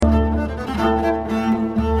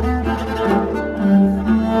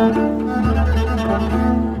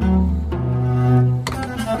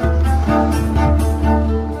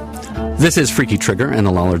This is Freaky Trigger and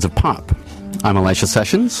the Lollards of Pop. I'm Elisha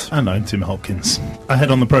Sessions. And I'm Tim Hopkins. Ahead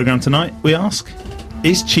on the programme tonight, we ask,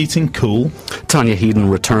 is cheating cool? Tanya Heeden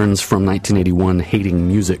returns from 1981 hating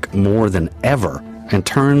music more than ever and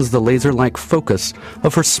turns the laser-like focus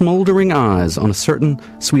of her smouldering eyes on a certain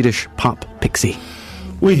Swedish pop pixie.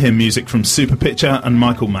 We hear music from Super Pitcher and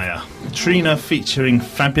Michael Mayer. Trina featuring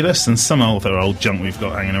Fabulous and some other old junk we've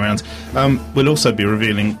got hanging around. We'll also be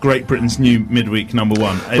revealing Great Britain's new midweek number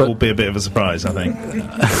one. It will be a bit of a surprise, I think.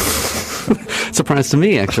 Surprise to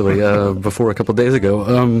me, actually, before a couple of days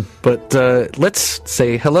ago. But let's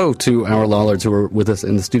say hello to our Lollards who are with us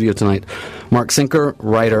in the studio tonight. Mark Sinker,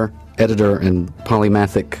 writer, editor, and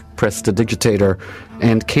polymathic prestidigitator,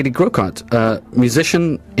 and Katie Grocott,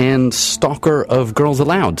 musician and stalker of Girls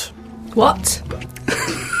Aloud. What?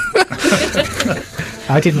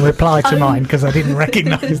 I didn't reply to mine because I didn't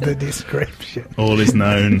recognise the description. All is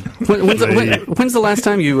known. When's the last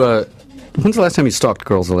time you stalked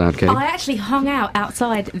Girls Aloud, Katie? I actually hung out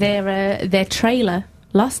outside their trailer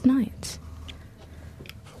last night.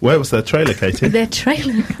 Where was their trailer, Katie? Their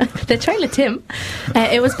trailer, Tim.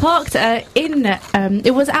 It was parked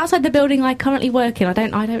it was outside the building I currently work in. I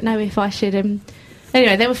don't know if I should.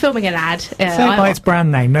 Anyway, they were filming an ad. Say it by its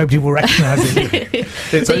brand name. Nobody will recognise it.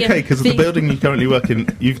 It's okay, because the building you currently work in,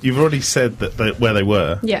 you've already said that where they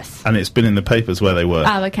were. Yes. And it's been in the papers where they were.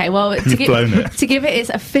 Oh, okay. Well, to give it its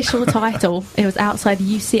official title, it was outside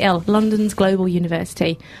UCL, London's Global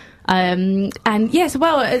University. And yes,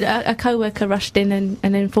 well, a co-worker rushed in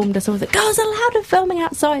and informed us all that Girls Aloud are filming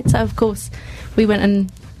outside. So, of course, we went and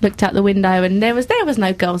looked out the window, and there was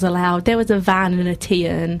no Girls Aloud. There was a van and a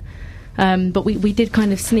Tian. But we did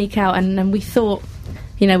kind of sneak out, and we thought,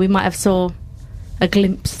 we might have saw a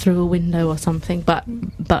glimpse through a window or something, but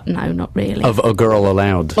no, not really. Of a Girl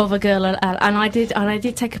Aloud. Of a Girl Aloud, and I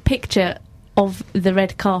did take a picture of the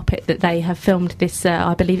red carpet that they have filmed this.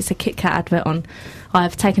 I believe it's a Kit Kat advert on.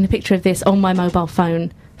 I've taken a picture of this on my mobile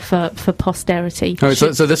phone for posterity. All right,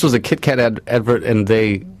 so this was a Kit Kat advert, and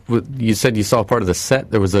you said you saw part of the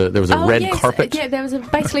set. There was a red carpet. Yeah, there was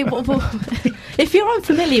basically. If you're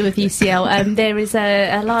unfamiliar with UCL, there is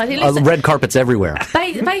a large red carpets everywhere.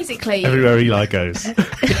 Basically, everywhere Eli goes.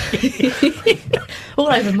 All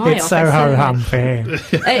over my it's office. So ho-hum for him.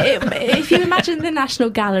 If you imagine the National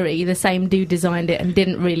Gallery, the same dude designed it and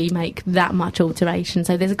didn't really make that much alteration.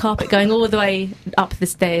 So there's a carpet going all the way up the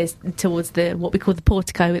stairs towards what we call the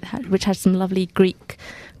portico, which has some lovely Greek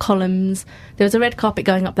columns. There was a red carpet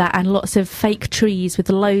going up that, and lots of fake trees with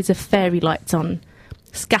loads of fairy lights on,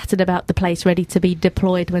 scattered about the place, ready to be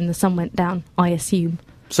deployed when the sun went down, I assume.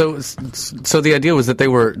 So the idea was that they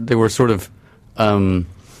were sort of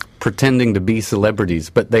pretending to be celebrities,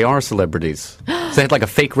 but they are celebrities. So they had like a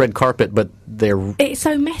fake red carpet, but they're... It's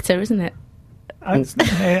so meta, isn't it?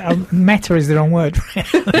 Meta is the wrong word for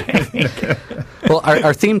it. Well,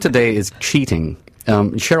 our theme today is cheating.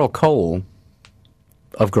 Cheryl Cole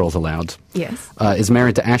of Girls Aloud, yes, is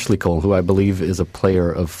married to Ashley Cole, who I believe is a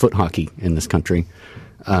player of foot hockey in this country,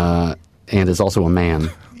 and is also a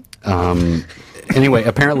man. Anyway,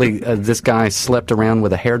 apparently this guy slept around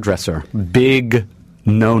with a hairdresser. Big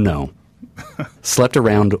no-no. Slept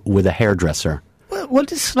around with a hairdresser. What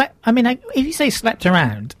does slept... I mean, if you say slept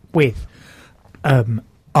around with a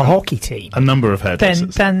hockey team... A number of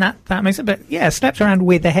hairdressers. Then that makes it... But, yeah, slept around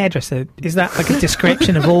with a hairdresser. Is that like a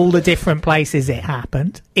description of all the different places it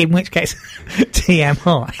happened? In which case,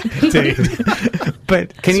 TMI, dude.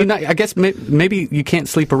 But... Can you not... I guess maybe you can't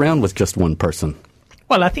sleep around with just one person.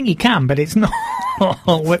 Well, I think you can, but it's not...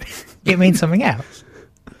 It means something else.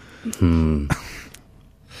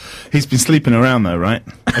 He's been sleeping around, though, right?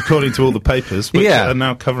 According to all the papers, which yeah. are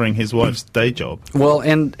now covering his wife's day job. Well,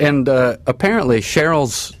 and apparently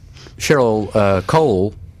Cheryl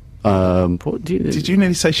Cole... did you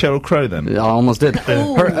nearly say Sheryl Crow, then? I almost did.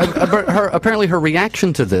 Apparently her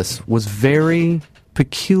reaction to this was very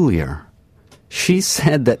peculiar. She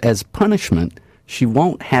said that as punishment, she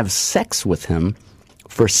won't have sex with him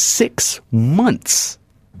for 6 months.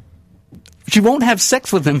 She won't have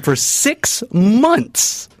sex with him for 6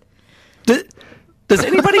 months. Does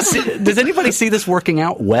anybody see this working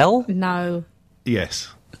out well? No.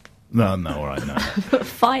 Yes. No, all right, no.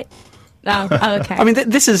 Fight. No, okay. I mean,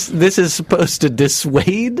 this is supposed to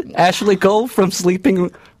dissuade Ashley Cole from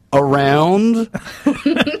sleeping around.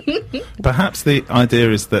 Perhaps the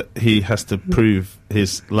idea is that he has to prove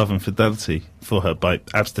his love and fidelity for her by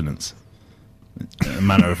abstinence. In the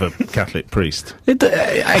manner of a Catholic priest. I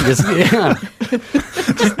guess, yeah.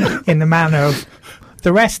 In the manner of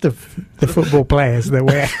the rest of the football players that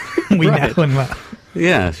we know and love.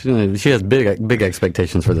 Yeah, she has big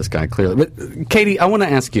expectations for this guy, clearly. But, Katie, I want to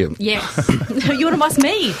ask you. Yes. You want to ask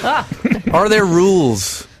me? Ah. Are there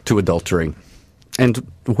rules to adultery? And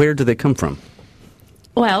where do they come from?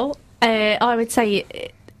 Well, I would say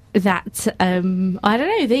that, I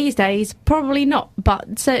don't know, these days, probably not.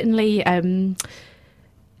 But certainly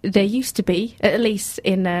there used to be, at least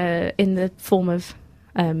in the form of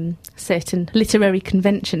certain literary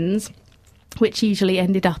conventions, which usually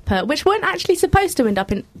ended up, which weren't actually supposed to end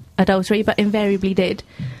up in adultery, but invariably did.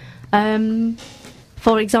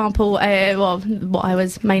 For example, well, what I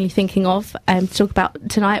was mainly thinking of to talk about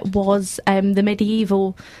tonight was the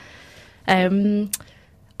medieval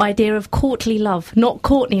idea of courtly love, not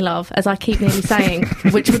Courtney love, as I keep nearly saying,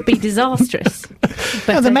 which would be disastrous.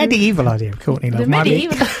 But, the medieval idea of Courtney love might be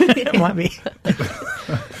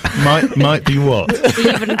might be what?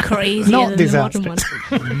 Even crazier not than disastrous.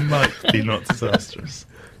 the modern one. Might be not disastrous.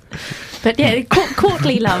 But yeah,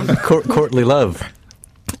 courtly love. Courtly love.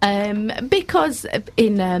 Because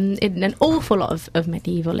in an awful lot of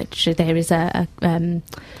medieval literature, there is a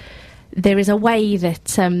way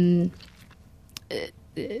that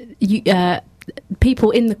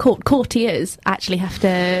people in the courtiers actually have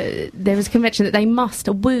to. There is a convention that they must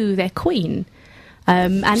woo their queen.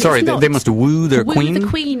 And sorry, they must woo their queen? Woo the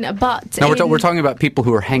queen, but... No, we're talking about people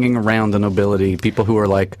who are hanging around the nobility, people who are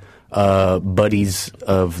like buddies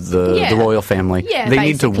of the royal family. Yeah, they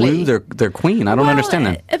need to woo their queen. I don't understand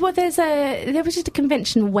that. Well, there was just a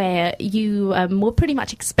convention where you were pretty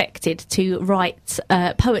much expected to write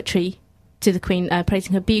poetry to the queen,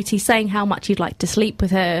 praising her beauty, saying how much you'd like to sleep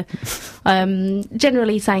with her,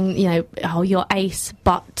 generally saying, oh, you're ace,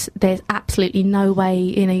 but there's absolutely no way,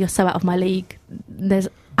 you're so out of my league. There's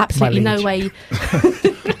absolutely no way.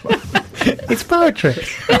 It's poetry.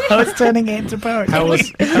 I was turning it into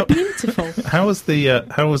poetry. Beautiful. How was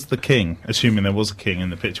the king, assuming there was a king in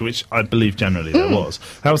the picture, which I believe generally there was,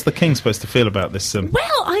 how was the king supposed to feel about this? Well,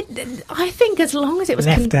 I think as long as it was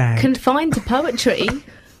confined to poetry...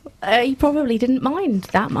 he probably didn't mind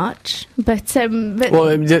that much, but well,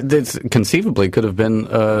 it conceivably could have been,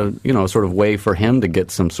 a sort of way for him to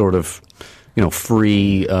get some sort of,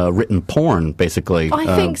 free written porn, basically. I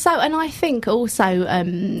think so, and I think also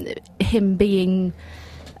him being,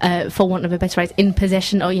 for want of a better phrase, in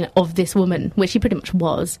possession of this woman, which he pretty much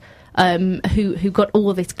was, who got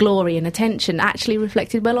all this glory and attention, actually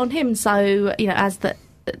reflected well on him. So, as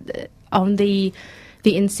on the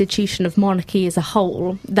institution of monarchy as a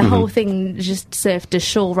whole, the whole thing just served to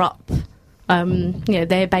shore up,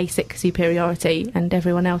 their basic superiority and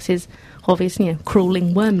everyone else's obvious,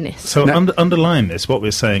 crawling wormness. So underlying this, what we're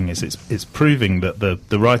saying is it's proving that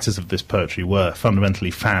the writers of this poetry were fundamentally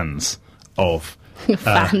fans of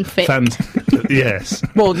fanfic. Fans, yes.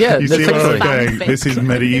 Well, yeah. You see where I'm going? This is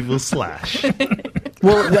medieval slash.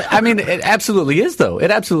 Well, I mean, it absolutely is, though. It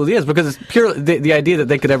absolutely is, because it's purely the idea that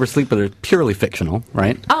they could ever sleep with her is purely fictional,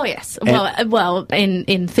 right? Oh yes. Well,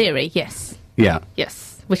 in theory, yes. Yeah.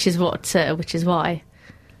 Yes, which is why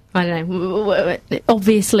I don't know.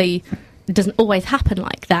 Obviously, it doesn't always happen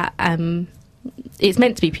like that. It's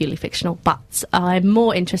meant to be purely fictional, but I'm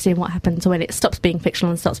more interested in what happens when it stops being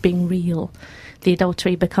fictional and starts being real. The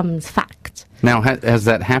adultery becoms fact. Now, has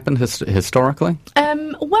that happened historically?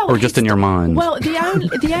 Well, or just in your mind? Well, the only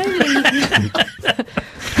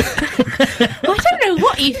I don't know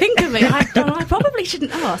what you think of me. I probably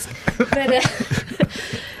shouldn't ask. But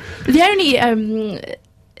the only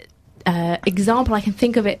example I can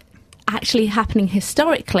think of it actually happening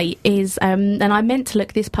historically is, and I meant to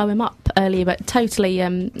look this poem up earlier, but totally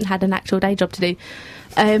had an actual day job to do,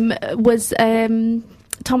 was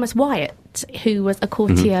Thomas Wyatt, who was a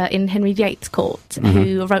courtier in Henry VIII's court,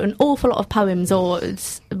 who wrote an awful lot of poems, or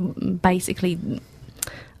basically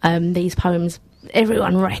these poems,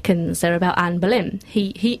 everyone reckons they're about Anne Boleyn.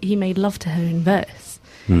 He made love to her in verse.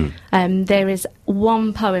 There is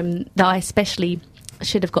one poem that I especially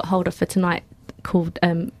should have got hold of for tonight, called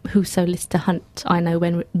Whoso Lists to Hunt, I Know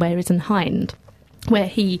Where Is an Hind, where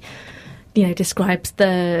he describes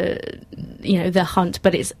the hunt,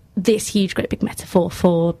 but it's this huge great big metaphor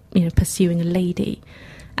for pursuing a lady.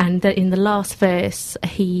 And in the last verse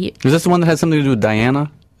is this the one that has something to do with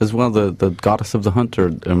Diana as well, the goddess of the hunt,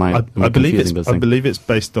 or am I believe it's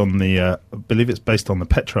based on the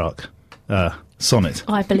Petrarch sonnet.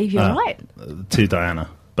 I believe you're right. To Diana,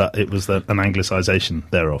 but it was an anglicisation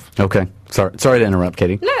thereof. Okay, sorry to interrupt,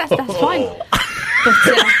 Katie. No, that's fine. But,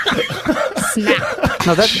 snap.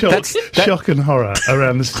 No, that's shock and horror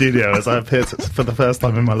around the studio as I appear for the first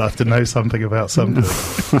time in my life to know something about something.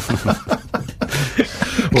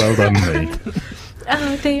 Well done, me.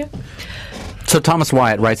 Oh dear. So Thomas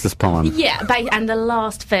Wyatt writes this poem. Yeah, and the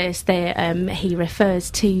last verse there, he refers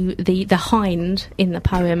to the hind in the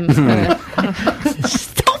poem.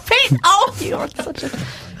 Stop it! Oh, you're such a...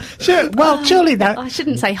 Sure. Well, surely that... I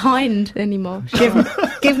shouldn't say hind anymore.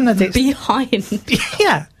 Given that it's... Behind.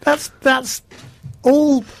 Yeah, that's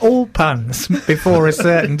all puns before a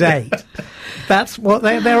certain date. That's what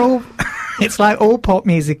they're all... It's like all pop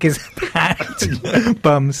music is about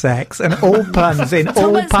bum sex, and all puns in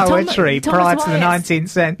all poetry prior to the 19th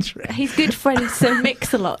century. His good friend Sir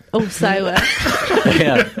Mix-a-Lot also.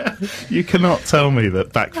 Yeah. You cannot tell me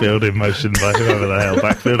that Backfield in Motion by whoever the hell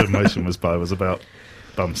Backfield in Motion was about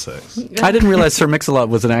bum sex. I didn't realise Sir Mix-a-Lot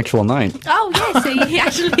was an actual knight. Oh, yes, he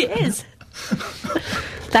actually is.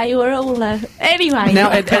 They were all... anyway, now,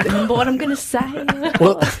 what I'm going to say.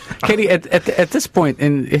 Well, Katie, at this point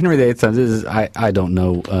in Henry VIII times, I don't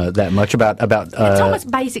know that much about Thomas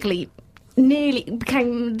basically nearly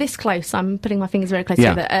became this close. I'm putting my fingers very close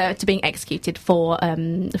together to being executed for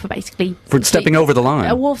basically stepping over the line.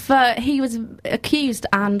 He was accused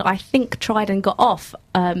and I think tried and got off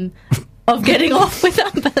of getting off with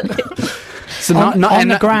Anne Boleyn. So on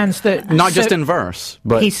the grounds that... Not just in verse,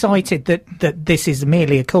 but... He cited that this is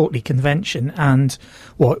merely a courtly convention, and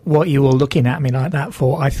what you were looking at me like that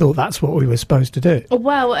for, I thought that's what we were supposed to do.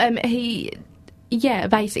 Well,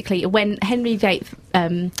 basically, when Henry VIII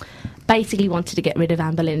basically wanted to get rid of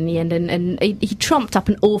Anne Boleyn in the end, and he trumped up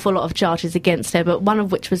an awful lot of charges against her, but one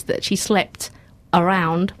of which was that she slept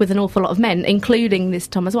around with an awful lot of men, including this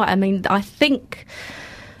Thomas Wyatt. I mean, I think...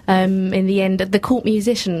 in the end, the court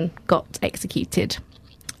musician got executed.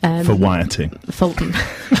 For Wyatting. Fulton.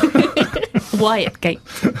 Wyattgate.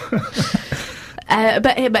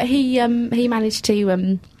 But he managed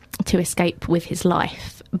to escape with his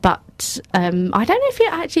life. But I don't know if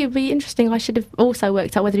it actually would be interesting. I should have also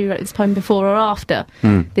worked out whether he wrote this poem before or after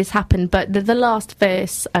this happened. But the last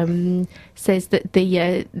verse says that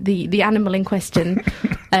the animal in question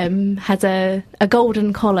has a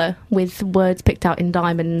golden collar with words picked out in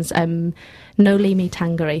diamonds. Noli me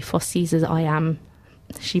tangere, for Caesar's I am.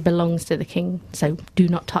 She belongs to the king, so do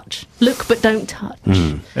not touch. Look, but don't touch.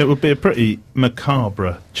 It would be a pretty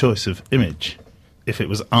macabre choice of image if it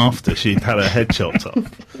was after she'd had her head chopped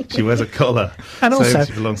off. She wears a collar, and also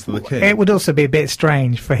she belongs to the king. It would also be a bit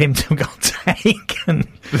strange for him to have got taken.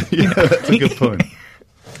 That's a good point.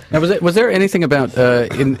 Now, was there anything about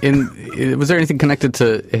was there anything connected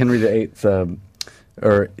to Henry VIII,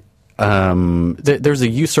 there's a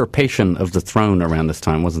usurpation of the throne around this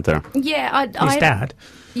time, wasn't there? Yeah, his dad.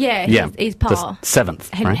 Yeah, his pa, the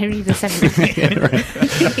seventh, right? Henry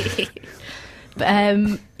VII. But,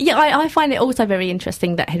 I find it also very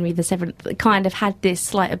interesting that Henry VII kind of had this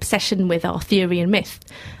slight obsession with Arthurian myth.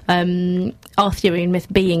 Arthurian myth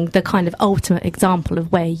being the kind of ultimate example of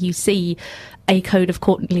where you see a code of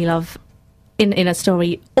courtly love in a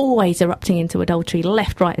story always erupting into adultery,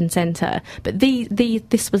 left, right, and centre. But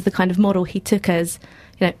this was the kind of model he took as,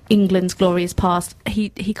 England's glorious past. He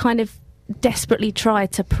kind of desperately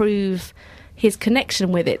tried to prove his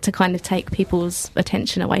connection with it to kind of take people's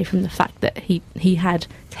attention away from the fact that he had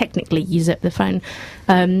technically usurped the throne.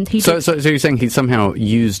 So you're saying he somehow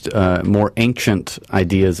used more ancient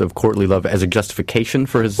ideas of courtly love as a justification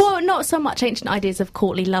for his... Well, not so much ancient ideas of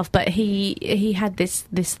courtly love, but he had this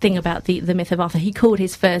thing about the myth of Arthur. He called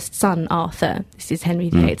his first son Arthur. This is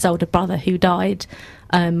Henry VIII's older brother, who died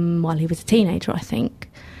while he was a teenager, I think.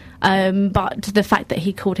 But the fact that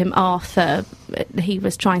he called him Arthur, he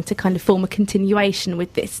was trying to kind of form a continuation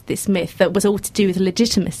with this myth that was all to do with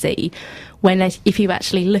legitimacy, when if you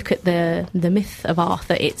actually look at the myth of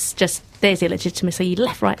Arthur, it's just there's illegitimacy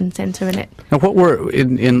left, right and centre in it. Now, what were,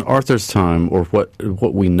 in Arthur's time, or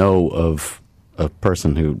what we know of a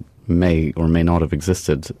person who may or may not have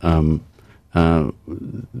existed,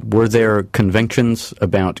 were there conventions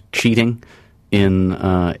about cheating in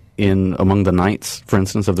among the knights, for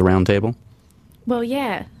instance, of the Round Table? Well,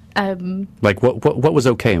 yeah. Like what was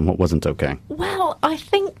okay and what wasn't okay? Well, I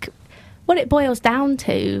think what it boils down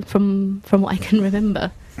to, from what I can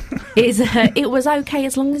remember, is it was okay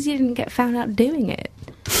as long as you didn't get found out doing it.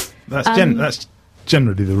 That's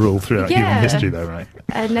generally the rule throughout human history, though, right?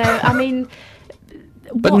 No, I mean.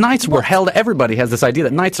 But knights were held. Everybody has this idea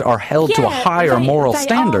that knights are held to a higher moral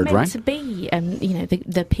standard, they are right? To be,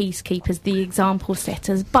 the peacekeepers, the example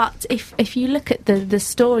setters. But if you look at the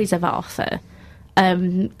stories of Arthur,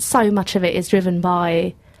 so much of it is driven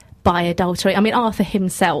by adultery. I mean, Arthur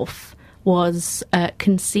himself was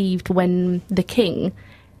conceived when the king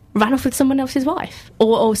ran off with someone else's wife,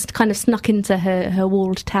 or kind of snuck into her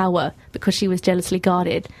walled tower because she was jealously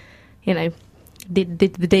guarded.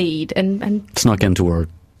 Did the deed and snuck into her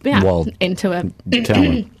wall into a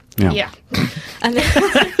tower. yeah. And then,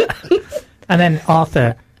 And then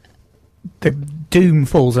Arthur, the doom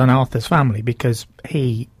falls on Arthur's family because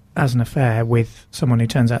he has an affair with someone who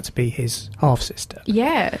turns out to be his half-sister.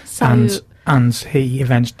 yeah. So And he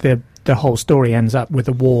eventually, the whole story ends up with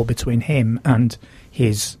a war between him and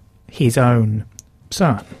his own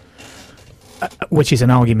son, which is an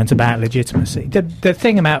argument about legitimacy. The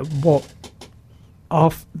thing about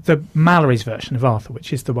the Mallory's version of Arthur,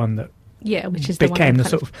 which is the one that which is became the the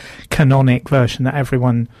sort of canonic version that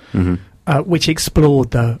everyone, which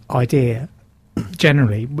explored the idea.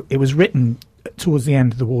 Generally, it was written towards the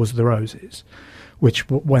end of the Wars of the Roses, which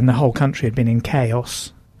when the whole country had been in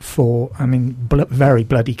chaos very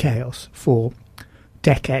bloody chaos for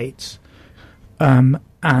decades, and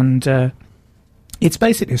it's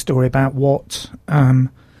basically a story about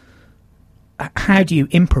how do you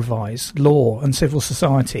improvise law and civil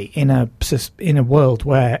society in a world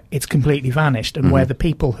where it's completely vanished, and where the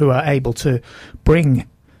people who are able to bring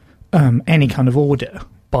any kind of order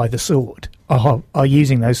by the sword are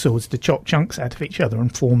using those swords to chop chunks out of each other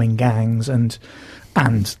and forming gangs and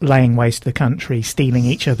laying waste the country, stealing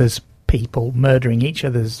each other's people, murdering each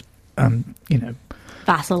other's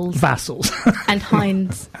vassals and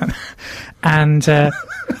hinds. And I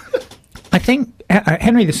think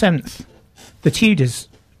Henry VII, the Tudors,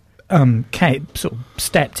 sort of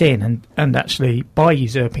stepped in and actually, by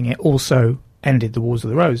usurping it, also ended the Wars of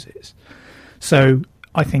the Roses. So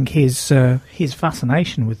I think his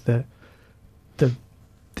fascination with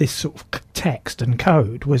this sort of text and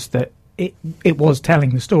code was that it was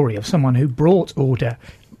telling the story of someone who brought order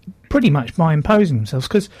pretty much by imposing themselves,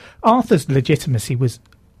 because Arthur's legitimacy was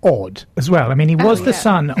odd as well. I mean, he was the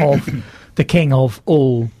son of the king of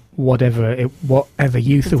all whatever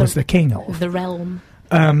Uther was the king of. The realm.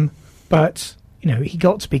 But, he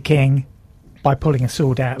got to be king by pulling a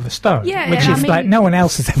sword out of a stone, which is like no one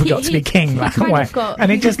else has ever got to be king that way.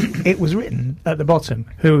 And it was written at the bottom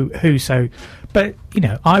but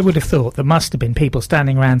I would have thought there must have been people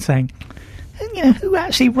standing around saying, who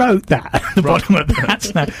actually wrote that at the bottom of that?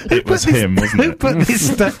 No, it was him, wasn't it? Who put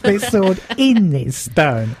this sword in this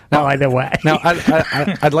stone? By the way, now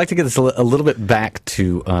I'd like to get this a little bit back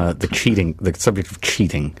to the subject of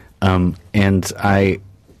cheating, and I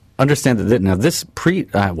understand that now this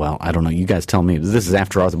I don't know. You guys tell me. This is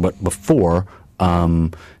after Arthur, but before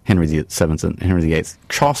Henry VII and Henry VIII.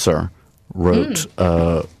 Chaucer wrote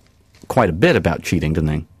quite a bit about cheating, didn't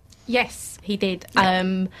he? Yes, he did.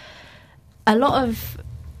 A lot of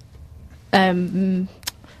how can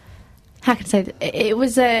I say that? It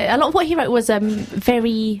was a lot of what he wrote was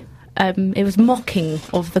very. It was mocking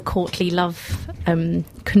of the courtly love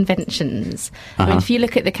conventions. I mean, if you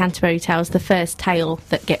look at the Canterbury Tales, the first tale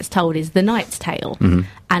that gets told is the Knight's Tale,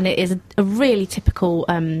 and it is a really typical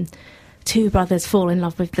two brothers fall in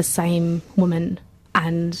love with the same woman,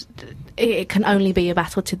 and it can only be a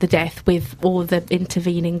battle to the death, with all the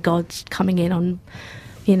intervening gods coming in on.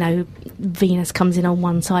 Venus comes in on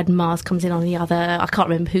one side and Mars comes in on the other. I can't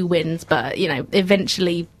remember who wins, but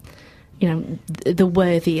eventually the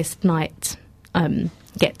worthiest knight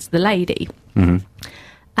gets the lady. And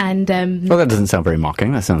well, that doesn't sound very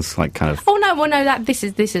mocking. That sounds like kind of. Oh no! Well, no. That this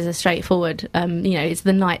is a straightforward. It's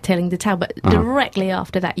the knight telling the tale, but directly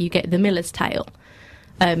after that, you get the Miller's Tale,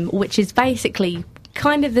 which is basically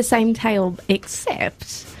kind of the same tale,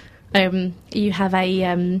 except you have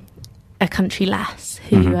a country lass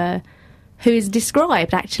who is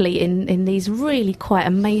described actually in these really quite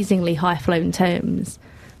amazingly high flown terms.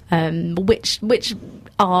 Which would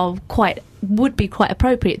be quite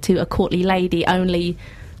appropriate to a courtly lady. Only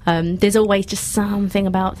there's always just something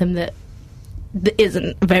about them that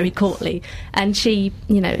isn't very courtly. And she,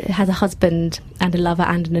 has a husband and a lover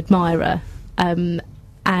and an admirer, and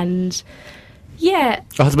a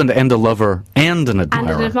husband and a lover and an admirer. And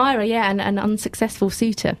an admirer, and an unsuccessful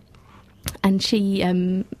suitor. And she's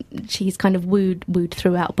kind of wooed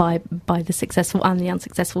throughout by the successful and the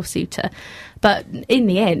unsuccessful suitor, but in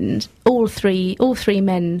the end, all three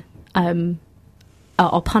men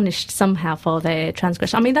are punished somehow for their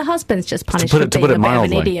transgression. I mean, the husband's just punished for being a bit of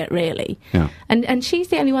an idiot, really. Yeah. And she's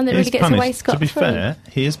the only one that really gets away scot-free. To be fair,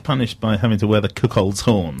 he is punished by having to wear the cuckold's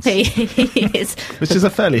horns. He is. Which is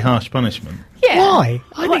a fairly harsh punishment. Yeah. Why?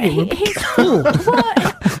 I think it would be cool.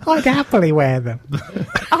 I'd happily wear them.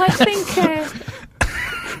 I think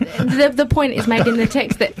the point is made in the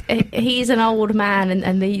text that he's an old man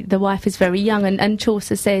and the wife is very young, and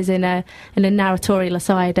Chaucer says in a narratorial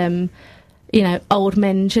aside, old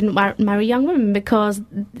men shouldn't marry young women because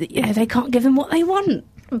they can't give them what they want,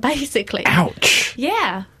 basically. Ouch.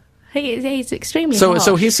 Yeah. He's extremely So harsh.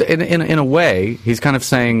 so he's in a way he's kind of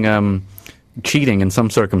saying cheating in some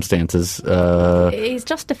circumstances. He's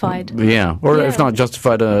justified. Yeah, or if not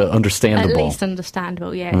justified, understandable. At least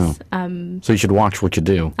understandable. Yes. So you should watch what you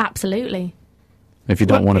do Absolutely. if you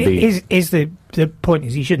don't want to be. Is the point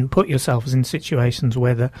is you shouldn't put yourselves in situations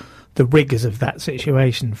where the rigours of that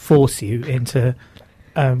situation force you into,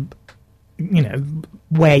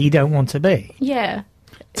 where you don't want to be. Yeah.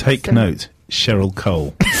 Take note, Cheryl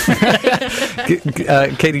Cole.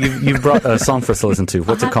 Katie, you brought a song for us to listen to.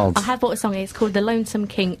 What's it called? I have bought a song. It's called The Lonesome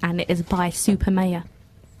King, and it is by Super Mayor.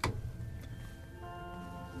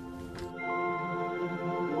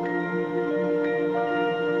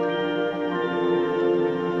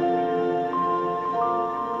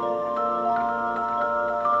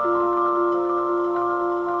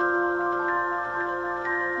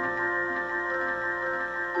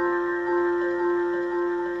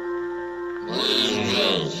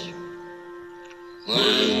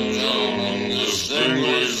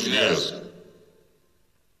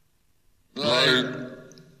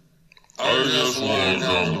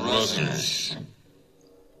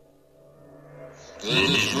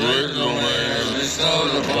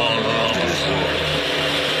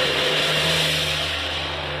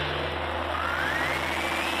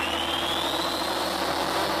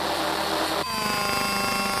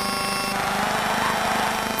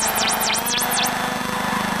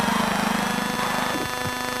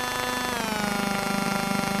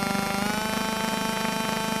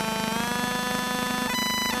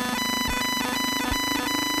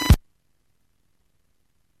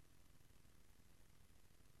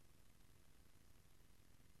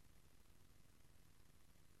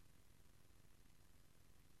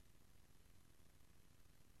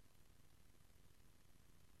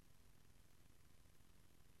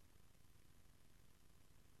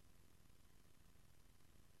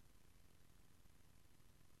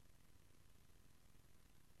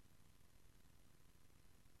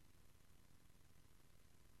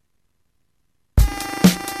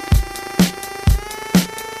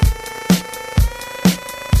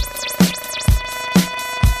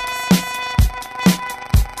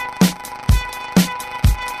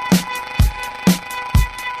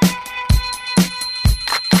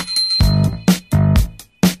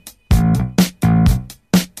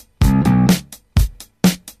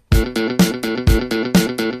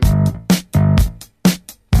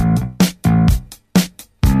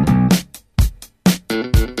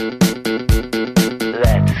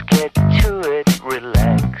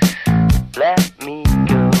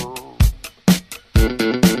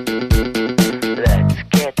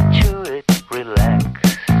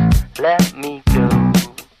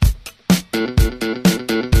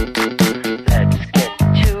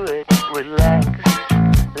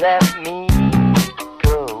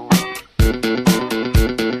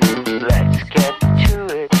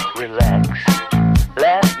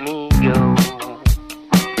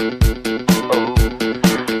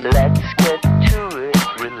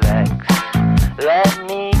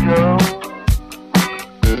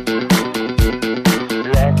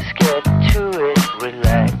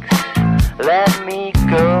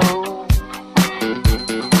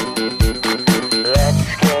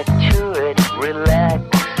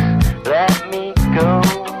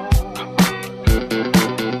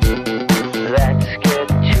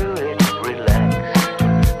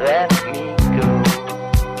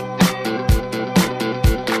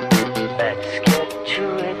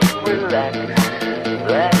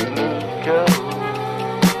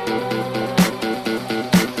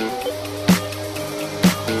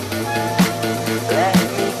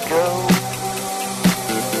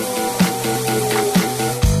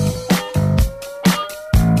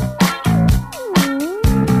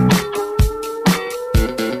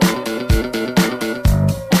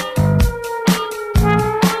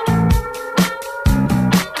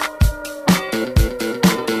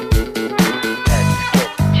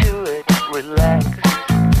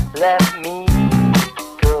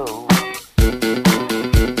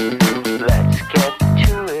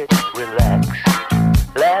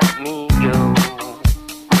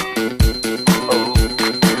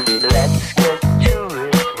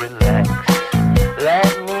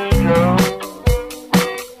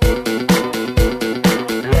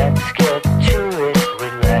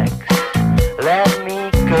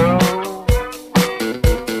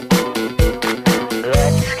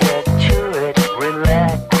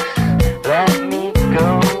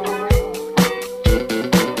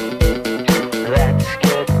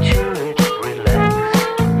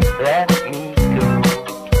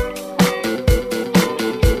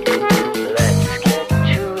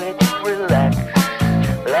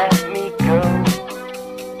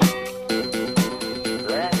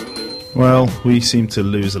 Well, we seem to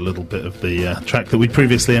lose a little bit of the track that we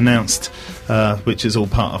previously announced, which is all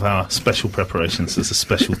part of our special preparations. There's a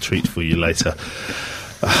special treat for you later.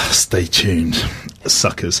 Stay tuned,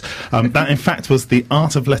 suckers. That, in fact, was The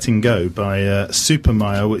Art of Letting Go by Super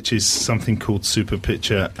Maya, which is something called Super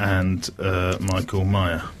Pitcher and Michael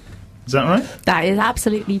Meyer. Is that right? That is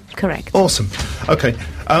absolutely correct. Awesome. Okay.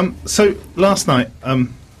 So last night,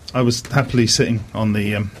 I was happily sitting on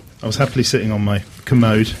my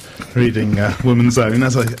commode, reading Woman's Own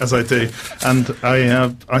as I do, and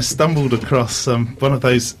I stumbled across one of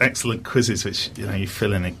those excellent quizzes which you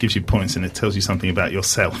fill in. It gives you points and it tells you something about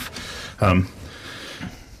yourself. And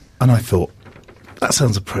I thought that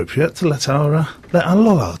sounds appropriate to let our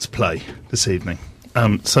Lollards play this evening.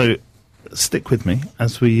 So stick with me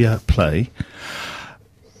as we play.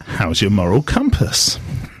 How's your moral compass?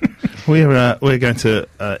 We're going to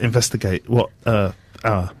investigate what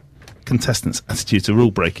our contestants' attitude to rule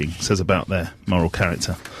breaking says about their moral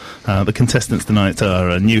character. The contestants tonight are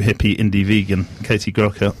a new hippie indie vegan Katie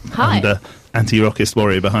Grocker and anti-rockist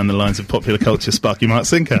warrior behind the lines of popular culture Sparky Mark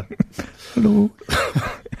Sinker. Hello.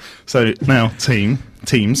 So now,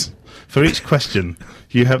 teams, for each question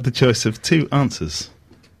you have the choice of two answers: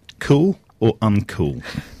 cool or uncool.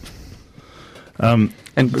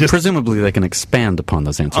 And presumably they can expand upon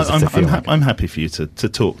those answers if they feel like. I'm happy for you to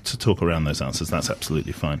talk around those answers. That's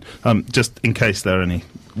absolutely fine. Just in case there are any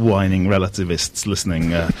whining relativists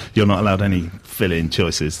listening, you're not allowed any fill-in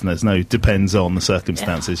choices. And there's no depends on the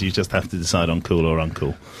circumstances. Yeah. You just have to decide on cool or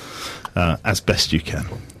uncool as best you can.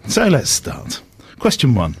 So let's start.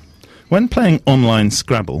 Question 1. When playing online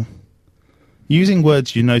Scrabble, using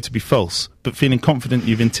words you know to be false, but feeling confident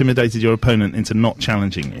you've intimidated your opponent into not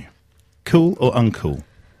challenging you. Cool or uncool?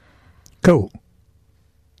 Cool.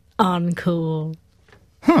 Uncool.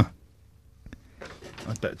 Huh.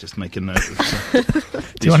 I'd better just make a note of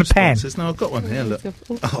Do you want a pen? No, I've got one here, look.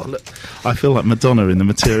 Oh, look. I feel like Madonna in the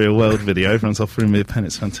Material World video. Everyone's offering me a pen.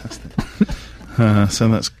 It's fantastic. So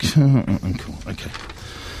that's uncool. Okay.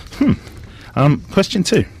 Question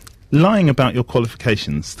 2. Lying about your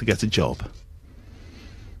qualifications to get a job.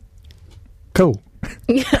 Cool.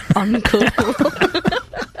 Uncool.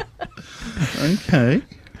 Okay.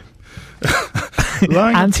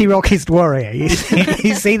 Anti-rockist warrior. You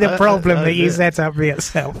see the problem that you set up for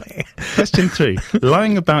yourself here. Question 3.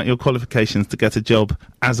 Lying about your qualifications to get a job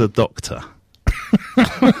as a doctor.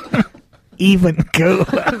 Even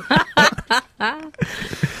cooler.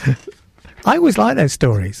 I always like those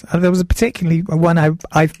stories. There was a particularly one I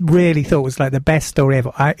really thought was like the best story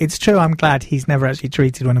ever. It's true, I'm glad he's never actually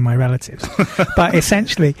treated one of my relatives. But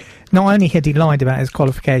essentially, not only had he lied about his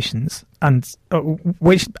qualifications, and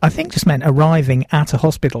which I think just meant arriving at a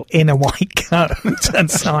hospital in a white coat and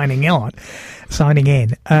signing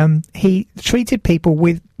in, he treated people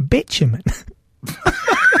with bitumen.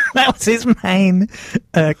 That was his main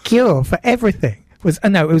cure for everything.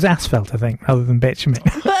 It was asphalt, I think, rather than bitumen.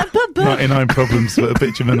 99 problems, but a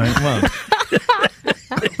bitumen ain't one.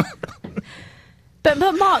 But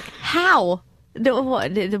Mark, how?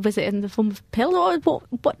 What was it in the form of a pill, or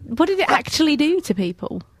what did it actually do to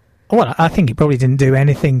people? Well, I think it probably didn't do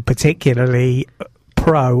anything particularly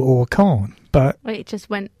pro or con, but it just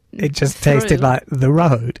went. It just through. Tasted like the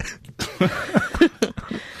road.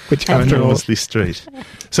 Which enormously straight.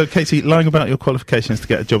 So, Katie, lying about your qualifications to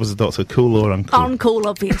get a job as a doctor, cool or uncool? Uncool,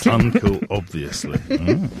 obviously. Uncool, obviously.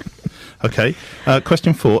 Okay.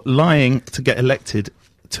 Question 4. Lying to get elected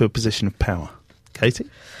to a position of power. Katie?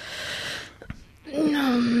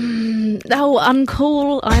 Oh,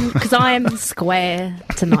 uncool. Because I am square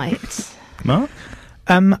tonight. Mark?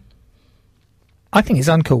 I think it's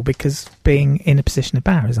uncool because being in a position of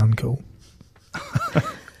power is uncool.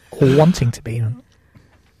 Or wanting to be.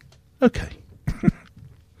 Okay.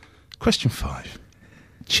 Question 5.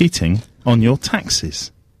 Cheating on your taxes.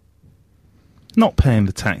 Not paying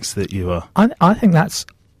the tax that you are. I think that's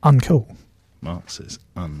uncool. Mark says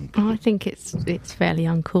uncool. I think it's fairly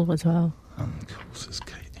uncool as well. Uncool, says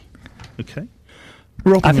Katie. Okay.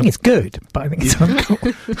 I think it's good, but I think it's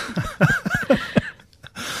uncool.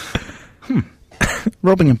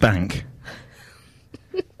 Robbing a bank.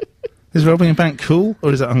 Is robbing a bank cool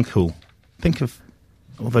or is it uncool? Think of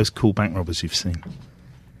all those cool bank robbers you've seen.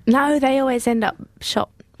 No, they always end up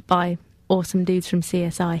shot by awesome dudes from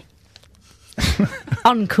CSI.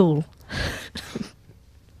 Uncool.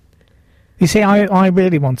 You see, I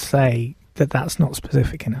really want to say that that's not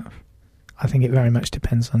specific enough. I think it very much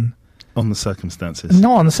depends on the circumstances.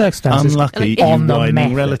 Not on the circumstances. Unlucky, on the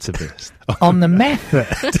whining relativist. On the method.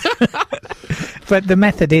 But the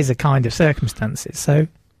method is a kind of circumstances, so...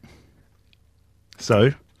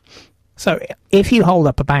 So? So if you hold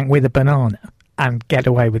up a bank with a banana and get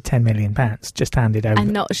away with £10 million, just hand it over.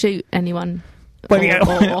 And not shoot anyone. Well,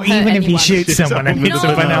 or even if you anyone. shoot someone and it's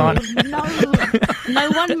a banana. No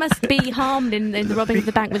one must be harmed in the robbing of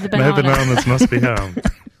the bank with the No banana. bananas must be harmed.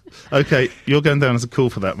 Okay, you're going down as a call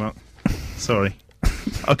for that, Mark. Sorry.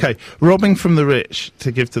 Okay, robbing from the rich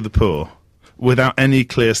to give to the poor without any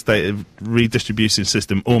clear stated redistribution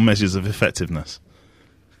system or measures of effectiveness.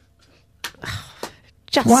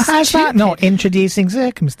 Just Well, how's that stupid. not introducing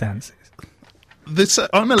circumstances?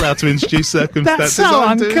 I'm allowed to introduce circumstances. That's so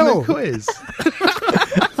I'm doing the uncool. quiz.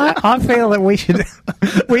 I feel that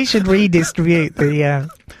we should redistribute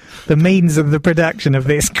the means of the production of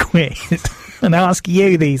this quiz and ask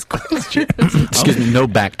you these questions. Excuse me, no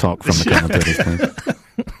back talk from the commentators, please.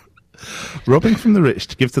 Robbing from the rich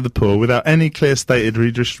to give to the poor without any clear stated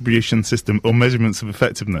redistribution system or measurements of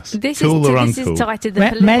effectiveness. Cool or This is uncool? tied to the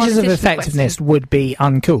Measures of politician effectiveness question. would be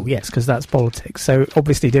uncool, yes, because that's politics. So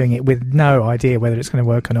obviously doing it with no idea whether it's going to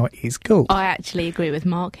work or not is cool. I actually agree with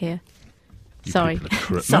Mark here. You Sorry. people are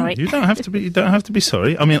corrupt. Sorry. No, you don't have to be. You don't have to be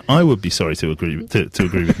sorry. I mean, I would be sorry to agree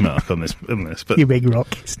with Mark on this. But You big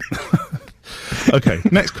rockets. okay,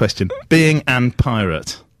 next question. Being an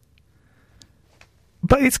pirate.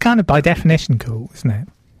 But it's kind of by definition cool, isn't it?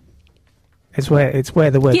 It's where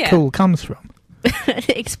the word Yeah. cool comes from.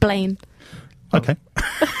 Explain. Okay.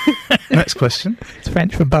 Next question. It's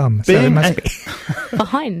French for bum, so it Being must a- be.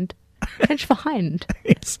 Behind. French for hind.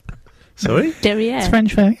 It's Sorry, Derriere.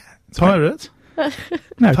 French for pirate.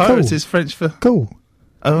 no Pirate cool. is French for. Cool.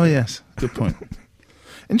 Oh yes, good point.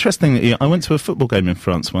 Interestingly, I went to a football game in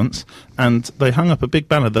France once, and they hung up a big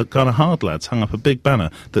banner. The kind of hard lads hung up a big banner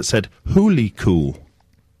that said "Hooly Cool,"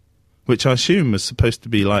 which I assume was supposed to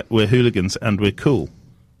be like we're hooligans and we're cool,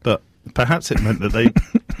 but perhaps it meant that they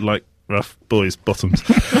like rough boys' bottoms.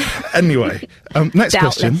 Anyway, next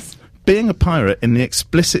question: Doubtless. being a pirate in the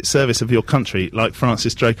explicit service of your country, like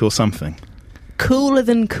Francis Drake or something. Cooler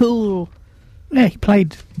than cool. Yeah, he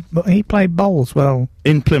played bowls well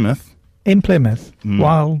In Plymouth, in Plymouth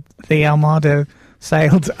while the Armada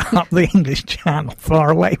sailed up the English Channel far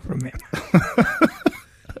away from him.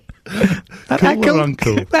 cool or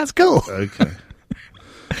uncool? That's cool. Okay.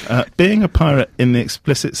 Being a pirate in the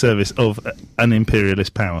explicit service of an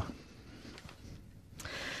imperialist power.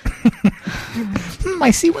 I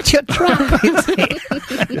see what your trap is here.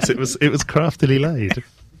 Yes, it was craftily laid.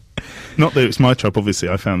 Not that it's my trap, obviously.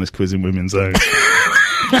 I found this quiz in Women's Own.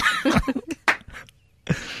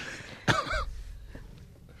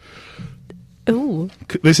 Ooh.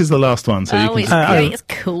 This is the last one, so Oh, you it's can. great. It's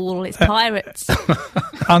cool. It's pirates.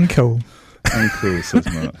 Uncool. Uncool,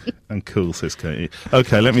 says Mark. Uncool, says Katie.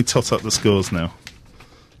 Okay, let me tot up the scores now.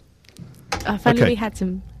 If only Okay. we had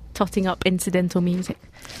some totting up incidental music.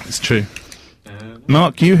 It's true.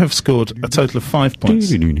 Mark, you have scored a total of 5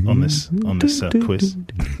 points on this quiz.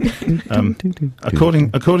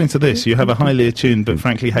 According to this, you have a highly attuned but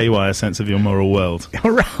frankly haywire sense of your moral world,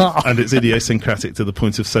 Hurrah! and it's idiosyncratic to the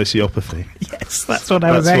point of sociopathy. Yes, that's what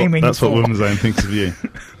I was aiming That's for. what Women's Own thinks of you.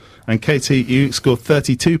 And Katie, you scored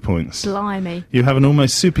 32 points. Blimey. You have an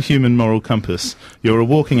almost superhuman moral compass. You're a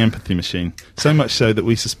walking empathy machine. So much so that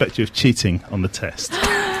we suspect you of cheating on the test.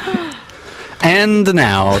 And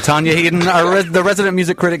now, Tanya Heaton, the resident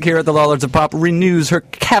music critic here at the Lollards of Pop, renews her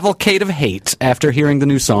cavalcade of hate after hearing the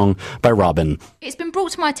new song by Robin. It's been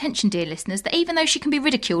brought to my attention, dear listeners, that even though she can be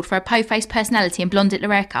ridiculed for her po-faced personality and blonde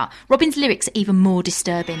little haircut, Robin's lyrics are even more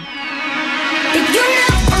disturbing.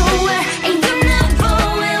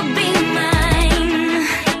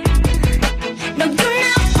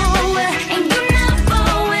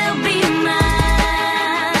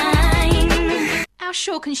 How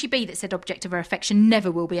sure can she be that said object of her affection never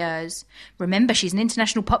will be hers? Remember, she's an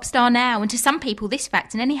international pop star now, and to some people this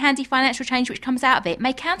fact and any handy financial change which comes out of it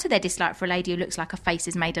may counter their dislike for a lady who looks like her face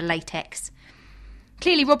is made of latex.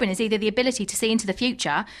 Clearly Robin has either the ability to see into the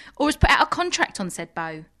future or has put out a contract on said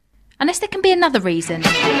bow. Unless there can be another reason.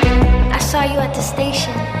 I saw you at the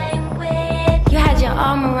station. You had your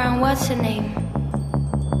arm around what's her name.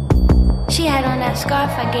 She had on that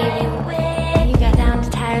scarf I gave you, and you got down to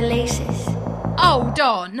tie her laces. Oh,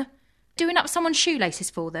 Don! Doing up someone's shoelaces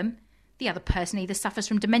for them? The other person either suffers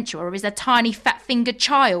from dementia or is a tiny fat-fingered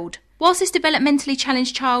child. Whilst this developmentally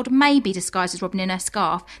challenged child may be disguised as Robin in her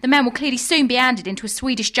scarf, the man will clearly soon be handed into a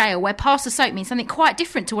Swedish jail where pass the soap means something quite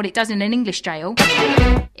different to what it does in an English jail.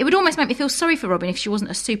 It would almost make me feel sorry for Robin if she wasn't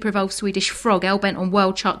a super-evolved Swedish frog hell-bent on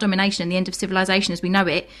world chart domination and the end of civilization as we know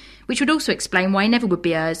it, which would also explain why he never would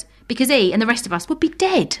be hers, because he and the rest of us would be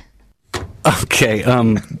dead. Okay,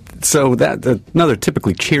 so that another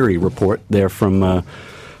typically cheery report there from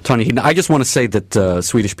Tanya Heaton. I just want to say that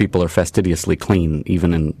Swedish people are fastidiously clean,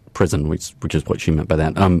 even in prison, which is what she meant by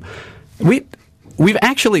that. We've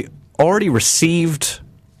actually already received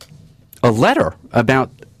a letter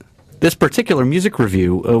about this particular music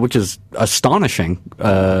review, which is astonishing.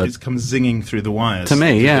 It's come zinging through the wires. To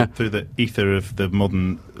me, yeah. Through the ether of the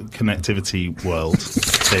modern connectivity world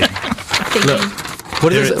thing. Look,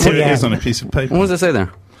 What here is it is on a piece of paper. What does it say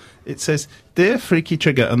there? It says, "Dear Freaky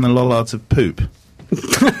Trigger and the Lollards of Poop.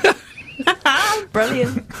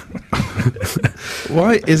 Brilliant.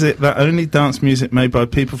 Why is it that only dance music made by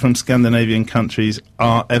people from Scandinavian countries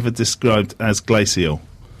are ever described as glacial?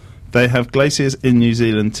 They have glaciers in New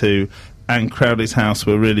Zealand too, and Crowley's House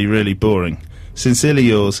were really, really boring. Sincerely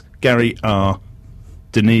yours, Gary R.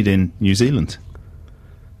 Dunedin, New Zealand."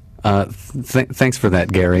 Thanks for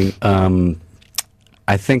that, Gary.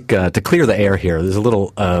 I think to clear the air here, there's a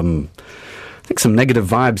little, I think some negative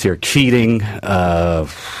vibes here. Cheating,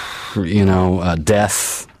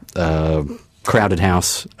 death, crowded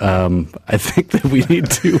house. I think that we need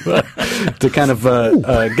to kind of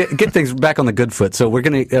get things back on the good foot. So we're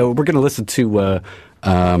gonna listen to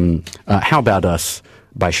 "How About Us"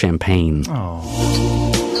 by Champagne. Oh.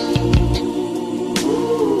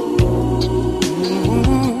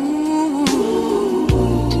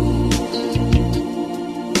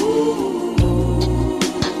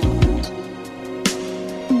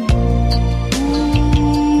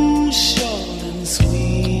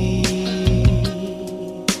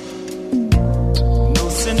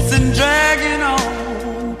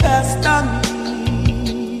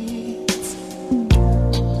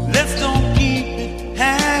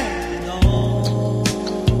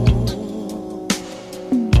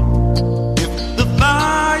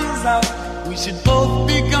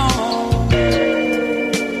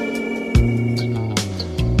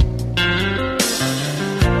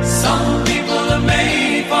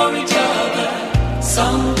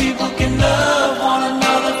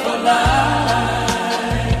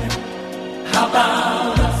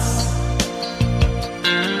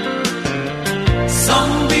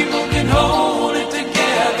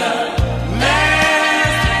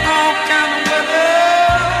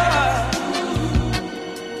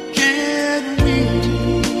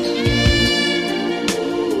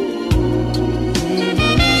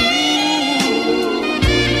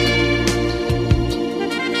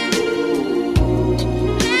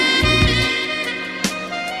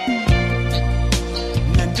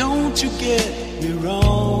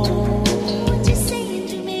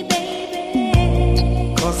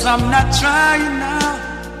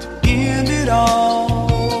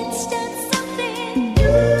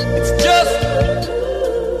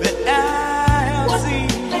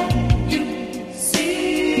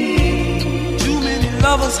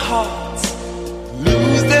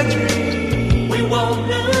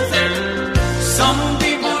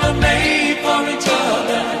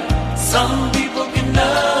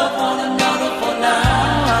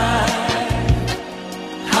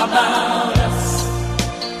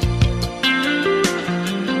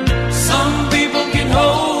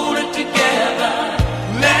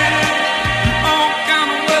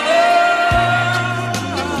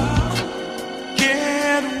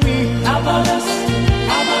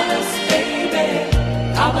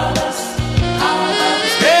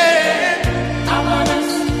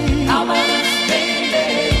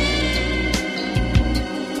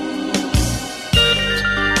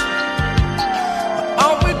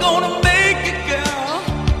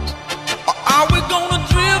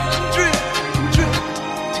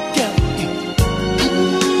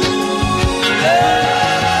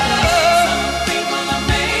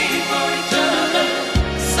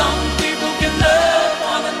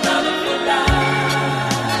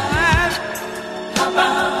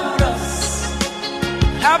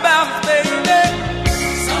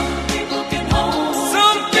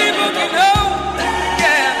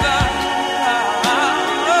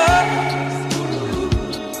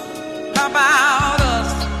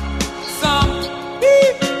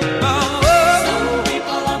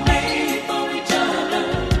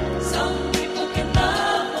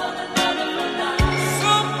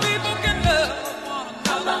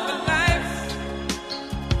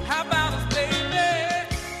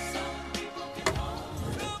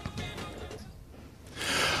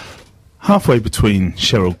 Halfway between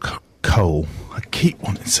Cheryl Cole, I keep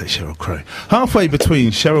wanting to say Sheryl Crow. Halfway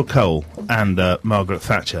between Cheryl Cole and Margaret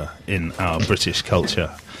Thatcher in our British culture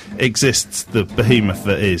exists the behemoth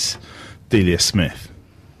that is Delia Smith,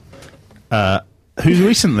 who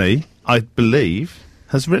recently, I believe,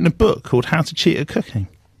 has written a book called How to Cheat at Cooking.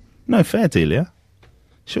 No fair, Delia.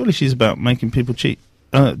 Surely she's about making people cheat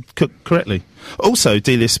correctly. Also,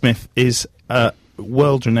 Delia Smith is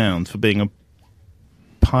world renowned for being a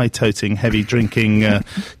pie-toting, heavy-drinking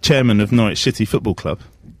chairman of Norwich City Football Club.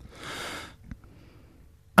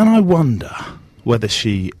 And I wonder whether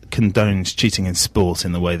she condones cheating in sport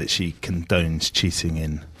in the way that she condones cheating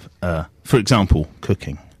in, for example,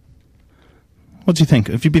 cooking. What do you think?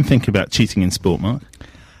 Have you been thinking about cheating in sport, Mark?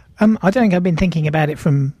 I don't think I've been thinking about it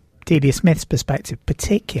from Delia Smith's perspective,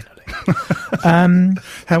 particularly.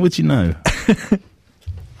 How would you know?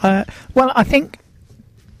 Well, I think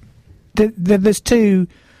there's two.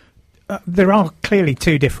 There are clearly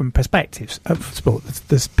two different perspectives of sport.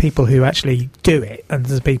 There's people who actually do it, and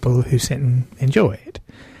there's people who sit and enjoy it.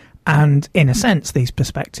 And in a sense, these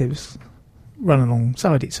perspectives run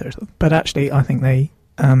alongside each other. But actually, I think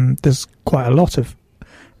there's quite a lot of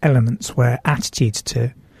elements where attitudes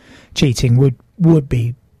to cheating would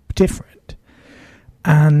be different.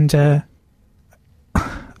 And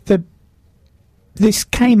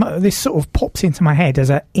this sort of pops into my head as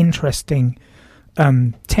an interesting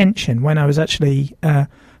tension when I was actually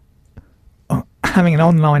having an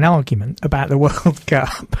online argument about the World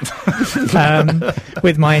Cup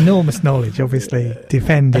with my enormous knowledge, obviously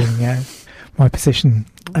defending my position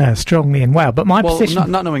strongly and well. But my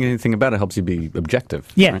position, not knowing anything about it helps you be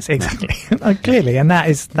objective. Yes, right? Exactly. Clearly, and that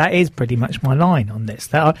is pretty much my line on this.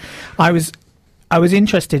 That I was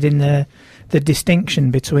interested in the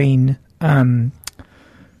distinction between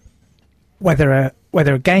whether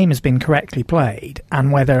a game has been correctly played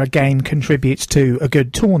and whether a game contributes to a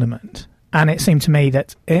good tournament. And it seemed to me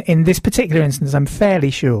that in this particular instance, I'm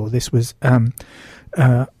fairly sure this was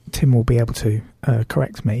Tim will be able to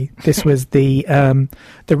correct me. This was the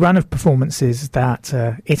run of performances that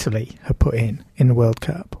Italy had put in the World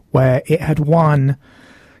Cup, where it had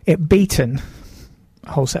beaten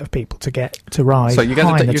a whole set of people to rise. So you're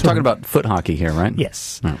talking about foot hockey here, right?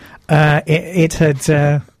 Yes. Oh.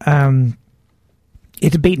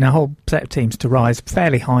 It had beaten a whole set of teams to rise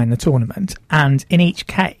fairly high in the tournament, and in each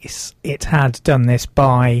case, it had done this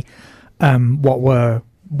by what were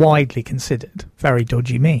widely considered very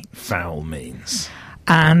dodgy means. Foul means.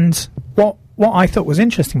 And what I thought was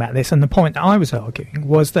interesting about this, and the point that I was arguing,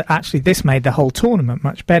 was that actually this made the whole tournament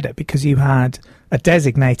much better because you had a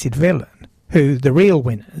designated villain who the real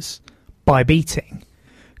winners, by beating,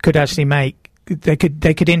 could actually they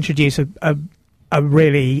could introduce a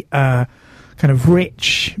really kind of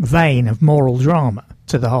rich vein of moral drama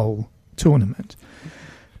to the whole tournament.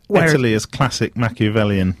 Italy is classic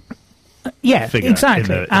Machiavellian. Yeah, figure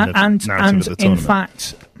exactly, and in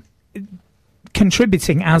fact,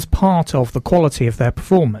 contributing as part of the quality of their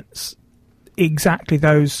performance, exactly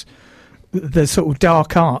the sort of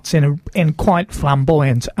dark arts in quite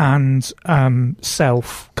flamboyant and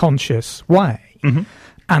self-conscious way,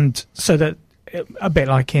 and so that a bit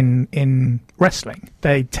like in wrestling,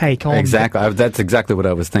 they take on that's exactly what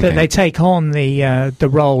I was thinking. They take on the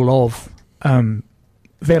role of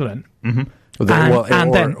villain. Mm-hmm.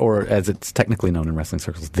 Or as it's technically known in wrestling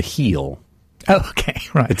circles, the heel. Oh, okay,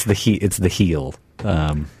 right. It's the heel.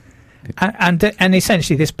 And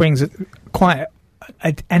essentially, this brings quite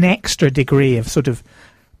an extra degree of sort of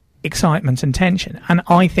excitement and tension. And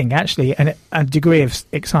I think actually a degree of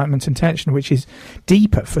excitement and tension which is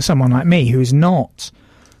deeper for someone like me who is not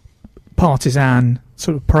partisan,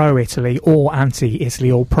 sort of pro-Italy or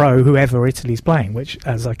anti-Italy or pro whoever Italy's playing, which,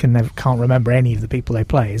 as I can't remember any of the people they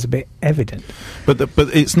play, is a bit evident. But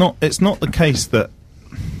it's not the case that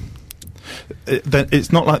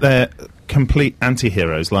it's not like they're complete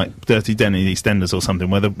anti-heroes like Dirty Denny, EastEnders or something,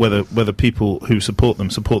 whether people who support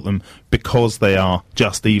them because they are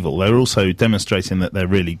just evil. They're also demonstrating that they're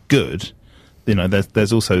really good. You know,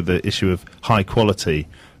 there's also the issue of high quality.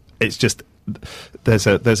 It's just there's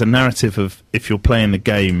a narrative of if you're playing the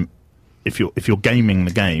game, if you're gaming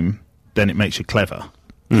the game, then it makes you clever.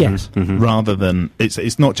 Yes. Mm-hmm. Rather than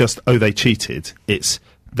it's not just they cheated. It's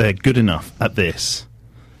they're good enough at this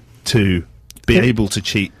to be able to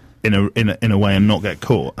cheat in a way and not get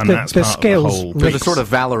caught, and that's part of the whole. There's a sort of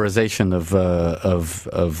valorization of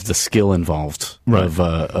the skill involved, right,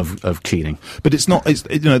 of cheating. But it's not. It's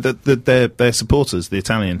their supporters, the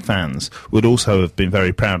Italian fans, would also have been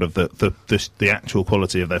very proud of the actual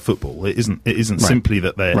quality of their football. It isn't right, simply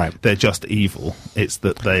that they're just evil. It's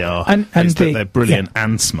that they are that they're brilliant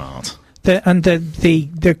and smart.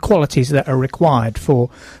 The qualities that are required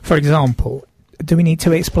for example, do we need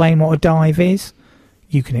to explain what a dive is?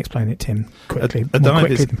 You can explain it, Tim, quickly. A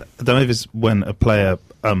dive is when a player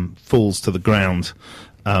falls to the ground,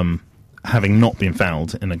 having not been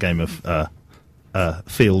fouled in a game of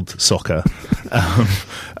field soccer,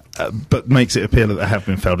 but makes it appear that they have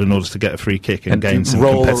been fouled in order to get a free kick and gain some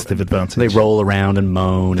competitive advantage. They roll around and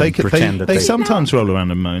moan and pretend that they sometimes roll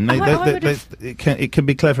around and moan. It can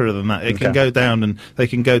be cleverer than that. It can go down and they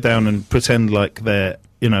can go down and pretend like they're,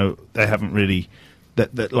 they haven't really.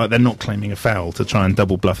 That like they're not claiming a foul to try and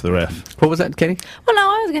double bluff the ref. What was that, Katie? Well, no,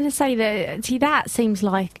 I was going to say that seems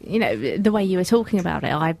like, the way you were talking about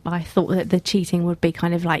it, I thought that the cheating would be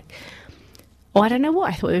kind of like, I don't know what,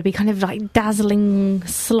 I thought it would be kind of like dazzling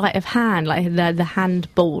sleight of hand, like the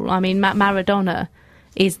handball. I mean, Maradona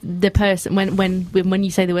is the person, when you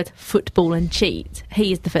say the words football and cheat,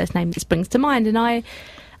 he is the first name that springs to mind. And I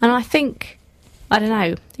think, I don't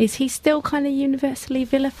know, is he still kind of universally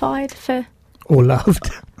vilified for... Or loved.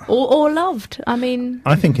 Or loved. I mean...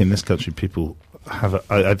 I think in this country people have...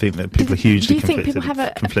 I think that people are hugely conflicted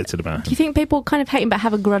about him. Do you think people kind of hate him but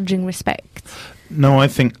have a grudging respect? No, I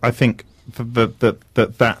think that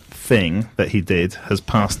thing that he did has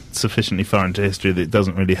passed sufficiently far into history that it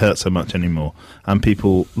doesn't really hurt so much anymore. And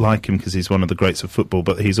people like him because he's one of the greats of football,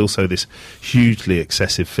 but he's also this hugely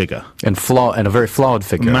excessive figure. And a very flawed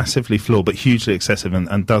figure. Massively flawed, but hugely excessive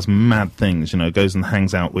and does mad things, goes and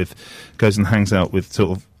hangs out with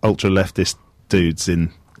sort of ultra-leftist dudes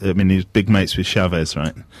he's big mates with Chavez,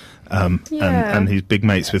 right? And he's big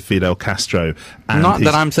mates with Fidel Castro. And not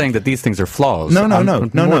that I'm saying that these things are flaws. No.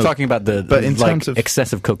 We're talking about but in terms of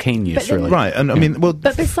excessive cocaine use, really. Right, and I mean,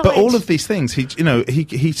 but all of these things,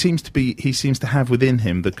 he seems to have within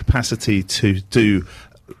him the capacity to do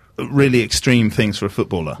really extreme things for a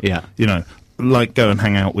footballer. Yeah, like go and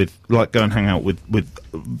hang out with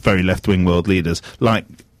very left-wing world leaders, like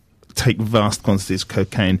take vast quantities of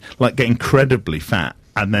cocaine, like get incredibly fat.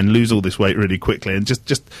 And then lose all this weight really quickly, and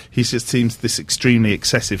he just seems this extremely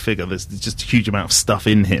excessive figure. There's just a huge amount of stuff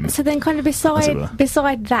in him. So then, kind of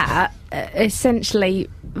beside that, essentially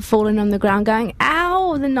falling on the ground, going,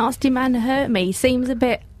 "Ow, the nasty man hurt me," seems a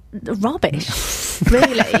bit rubbish,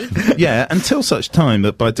 really. Yeah, until such time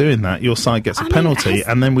that by doing that, your side gets a penalty,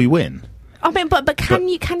 and then we win. I mean, but can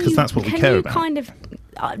you? Because that's what we care about. Kind of.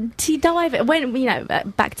 To dive when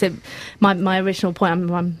back to my original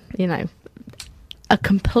point. I'm a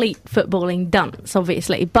complete footballing dunce,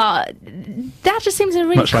 obviously, but that just seems a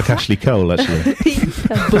really much like Ashley Cole, actually. It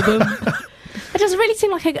doesn't really seem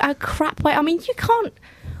like a crap way. I mean, you can't.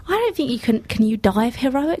 I don't think you can. Can you dive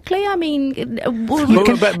heroically? I mean, getting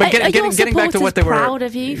back to what they were proud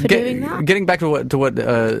of you for doing that. Getting back to what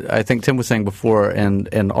I think Tim was saying before,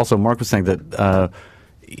 and also Mark was saying that.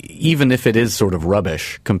 Even if it is sort of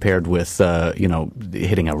rubbish compared with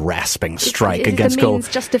hitting a rasping strike against goal, means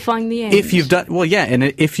justifying the end. If you've done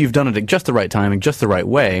if you've done it at just the right timing, just the right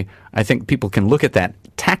way, I think people can look at that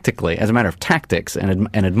tactically as a matter of tactics and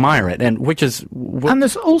admire it, and which is. And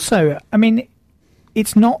there's also, I mean,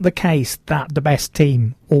 it's not the case that the best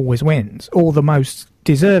team always wins or the most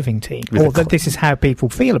deserving team, or that this is how people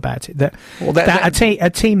feel about it. That a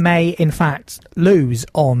team may in fact lose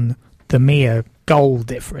on the mere goal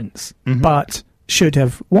difference, but should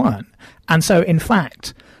have won. And so, in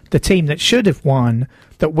fact, the team that should have won,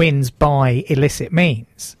 that wins by illicit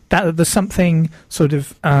means, that there's something sort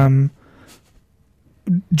of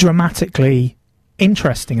dramatically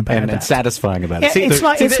interesting about it. And satisfying about it. Yeah, it's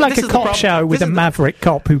like a cop show with a maverick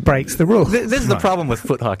cop who breaks the rules. This is the problem with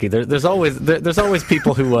foot hockey. There's always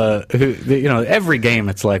people who every game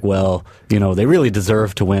it's like, well, they really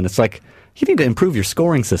deserve to win. It's like, you need to improve your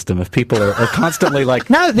scoring system if people are constantly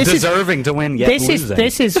deserving to win yet losing.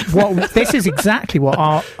 This is exactly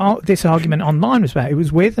what this argument online was about. It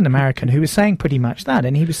was with an American who was saying pretty much that,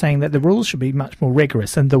 and he was saying that the rules should be much more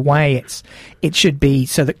rigorous, and the way it should be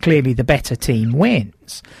so that clearly the better team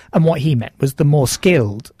wins. And what he meant was the more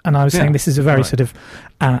skilled. And I was saying this is a very sort of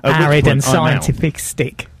arid and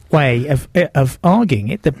scientific way of arguing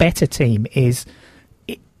it. The better team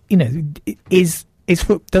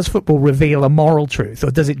does football reveal a moral truth,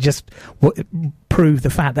 or does it just prove the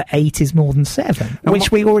fact that 8 is more than 7,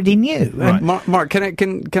 which we already knew? Right. Mark, can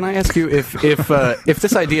I ask you if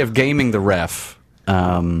this idea of gaming the ref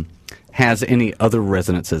has any other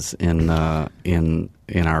resonances in our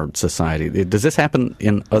society? Does this happen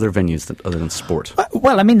in other venues other than sport?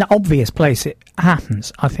 Well, I mean, the obvious place it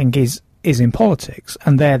happens, I think, is in politics,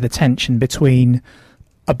 and there the tension between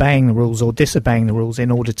obeying the rules or disobeying the rules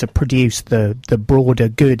in order to produce the broader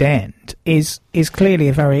good end is clearly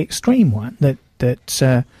a very extreme one. That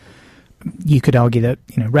you could argue that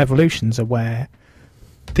revolutions are where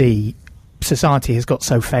the society has got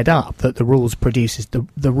so fed up that the rules produces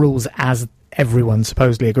the rules as everyone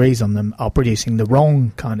supposedly agrees on them are producing the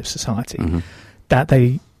wrong kind of society, that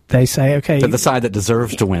they they say, okay, But the side that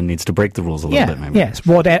deserves to win needs to break the rules a little bit, maybe. Yes.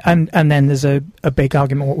 And then there's a big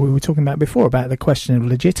argument, what we were talking about before, about the question of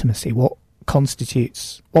legitimacy. What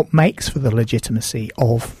makes for the legitimacy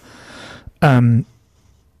of the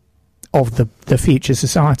future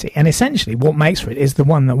society? And essentially, what makes for it is the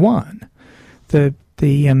one that won. The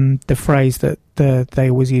phrase that they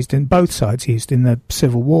always used, in both sides used in the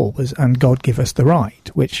Civil War, was "and God give us the right,"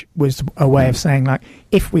 which was a way of saying, like,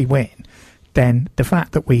 if we win, then the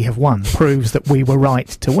fact that we have won proves that we were right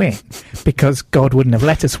to win, because God wouldn't have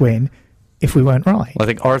let us win if we weren't right. Well, I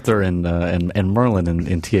think Arthur and Merlin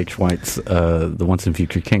in T.H. White's The Once and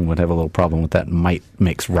Future King would have a little problem with that might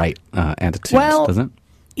makes right attitudes, doesn't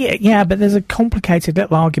it? Yeah, but there's a complicated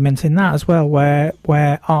little argument in that as well, where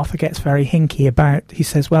Arthur gets very hinky about. He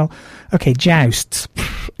says, "Well, okay, jousts,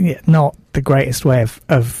 not the greatest way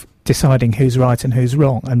of deciding who's right and who's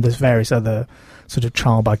wrong, and there's various other sort of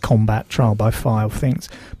trial by combat, trial by fire things."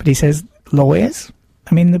 But he says, lawyers.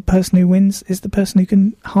 I mean, the person who wins is the person who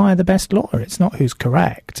can hire the best lawyer. It's not who's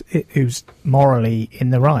correct, who's morally in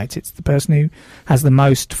the right. It's the person who has the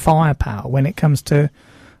most firepower when it comes to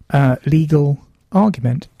legal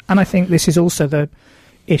argument. And I think this is also the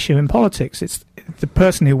issue in politics. It's the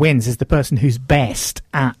person who wins is the person who's best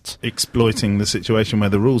at exploiting the situation where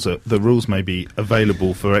the rules may be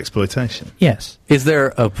available for exploitation. Yes. Is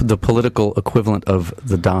there the political equivalent of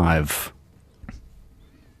the dive?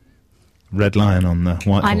 Red Lion on the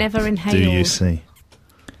white. I never inhaled. Do you see?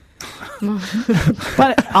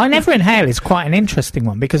 Well, I never inhale is quite an interesting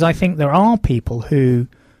one, because I think there are people who,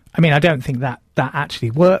 I mean, I don't think that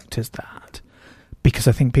actually worked as that, because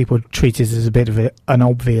I think people treat it as a bit of an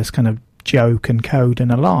obvious kind of joke and code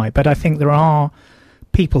and a lie. But I think there are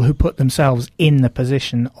people who put themselves in the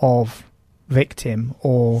position of victim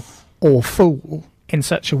or fool in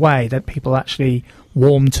such a way that people actually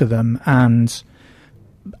warm to them and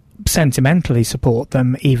sentimentally support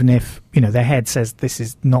them, even if, you know, their head says this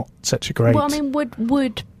is not such a great... Well, I mean,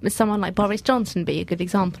 would someone like Boris Johnson be a good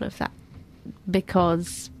example of that?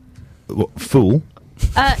 Because... What, fool?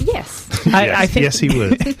 Yes. I think, yes, he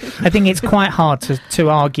would. I think it's quite hard to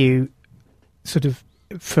argue sort of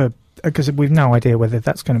because we've no idea whether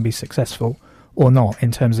that's going to be successful or not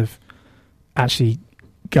in terms of actually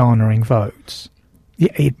garnering votes.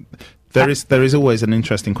 There is always an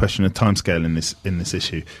interesting question of timescale in this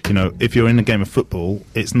issue. You know, if you're in a game of football,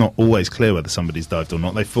 it's not always clear whether somebody's dived or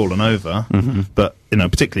not. They've fallen over, but you know,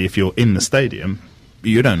 particularly if you're in the stadium,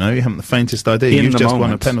 you don't know. You haven't the faintest idea. You've just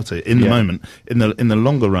won a penalty in the moment. In the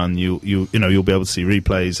longer run, you'll be able to see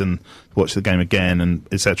replays and watch the game again, and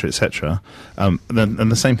etc. etc. And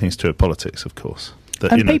the same thing's true of politics, of course.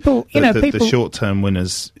 That, and the short-term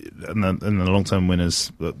winners and the long-term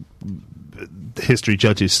winners, history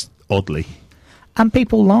judges oddly. And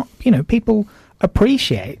people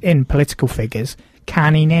appreciate in political figures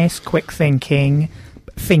canniness, quick thinking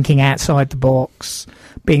outside the box,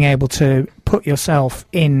 being able to put yourself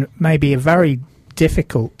in maybe a very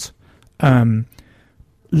difficult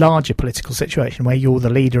larger political situation where you're the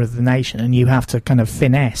leader of the nation and you have to kind of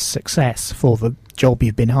finesse success for the job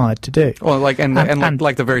you've been hired to do. Well, like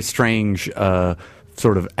the very strange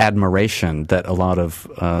sort of admiration that a lot of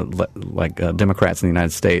Democrats in the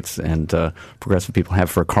United States and progressive people have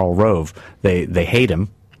for Karl Rove. They hate him.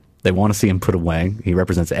 They want to see him put away. He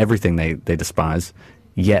represents everything they despise.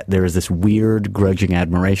 Yet there is this weird, grudging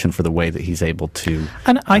admiration for the way that he's able to.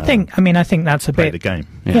 And I think that's a play bit the game.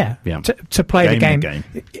 Yeah. To play the game.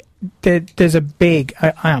 There's a big.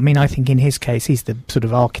 I think in his case, he's the sort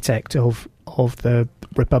of architect of the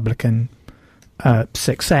Republican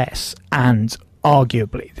success, and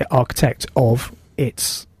arguably the architect of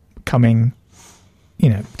its coming,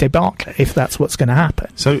 debacle, if that's what's going to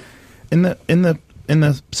happen. So, in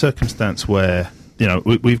the circumstance where.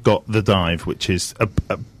 We've got the dive, which is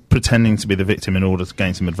pretending to be the victim in order to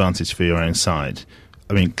gain some advantage for your own side.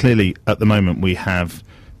 I mean, clearly, at the moment, we have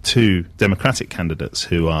two Democratic candidates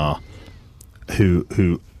who have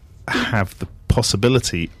the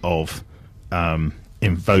possibility of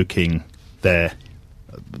invoking their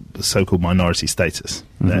so-called minority status,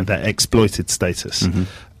 their exploited status.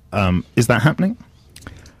 Is that happening?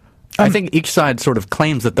 I think each side sort of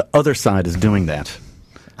claims that the other side is doing that.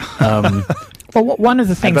 Well, one of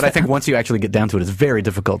the things... But I think once you actually get down to it, it's very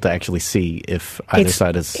difficult to actually see if either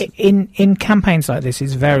side is... In campaigns like this,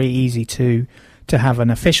 it's very easy to have an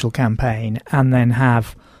official campaign and then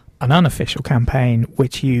have an unofficial campaign,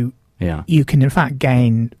 which you can, in fact,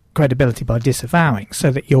 gain credibility by disavowing,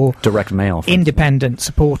 so that your direct mail independent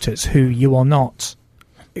supporters who you are not...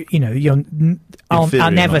 are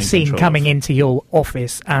never seen coming into your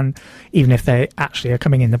office, and even if they actually are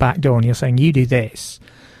coming in the back door and you're saying, you do this...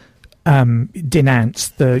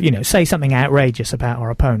 denounce say something outrageous about our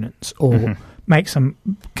opponents, or make some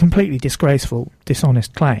completely disgraceful,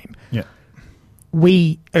 dishonest claim,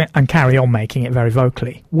 and carry on making it very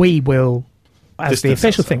vocally, we will, as the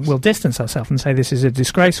official thing, will distance ourselves and say this is a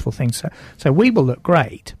disgraceful thing. So we will look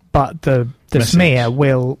great, but the smear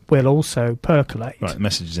will also percolate. Right,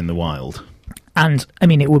 messages in the wild. And, I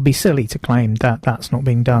mean, it would be silly to claim that that's not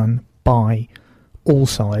being done by all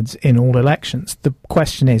sides in all elections. The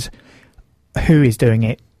question is, who is doing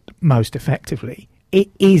it most effectively?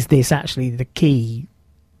 Is this actually the key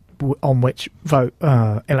on which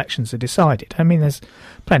elections are decided? I mean, there's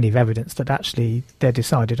plenty of evidence that actually they're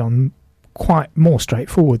decided on quite more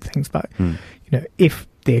straightforward things like, if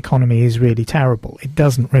the economy is really terrible, it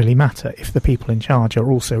doesn't really matter if the people in charge are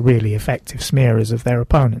also really effective smearers of their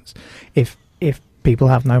opponents. If people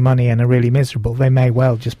have no money and are really miserable, they may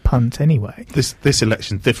well just punt anyway. This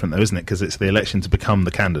election's different, though, isn't it? Because it's the election to become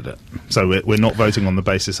the candidate. So we're not voting on the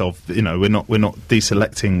basis of, we're not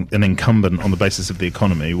deselecting an incumbent on the basis of the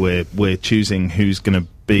economy. We're choosing who's going to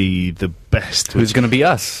be the best. Who's going to be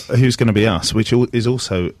us? Who's going to be us? Which is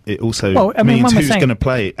also means who's going to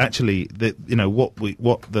play. Actually,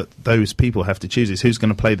 those people have to choose is who's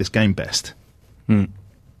going to play this game best.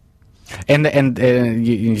 And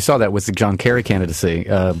you saw that with the John Kerry candidacy.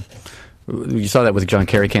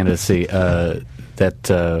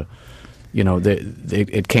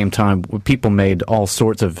 It came time when people made all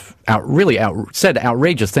sorts of said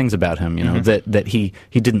outrageous things about him. That he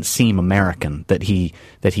didn't seem American. That he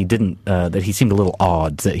seemed a little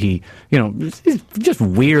odd. That he just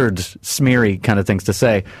weird, smeary kind of things to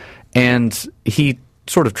say, and he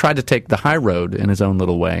sort of tried to take the high road in his own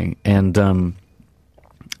little way,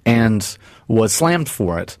 and was slammed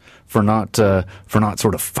for it, for not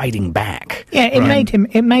sort of fighting back. Yeah,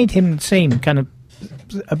 it made him seem kind of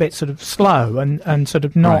a bit sort of slow and sort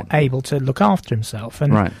of not able to look after himself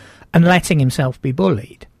and letting himself be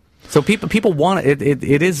bullied. So people want it.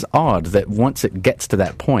 It is odd that once it gets to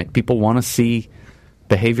that point, people want to see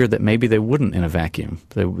behavior that maybe they wouldn't in a vacuum.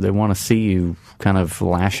 They want to see you kind of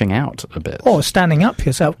lashing out a bit, or standing up for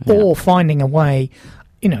yourself, or finding a way.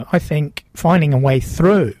 I think finding a way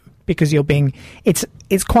through, because you're being. It's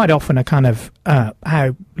quite often a kind of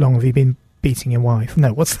how long have you been beating your wife?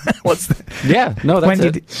 No, what's the yeah, no, that's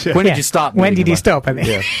when did you stop? When did you stop? I mean,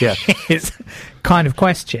 yeah. It's kind of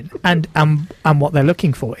question, and what they're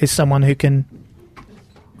looking for is someone who can,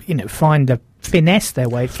 finesse their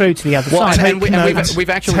way through to the other side.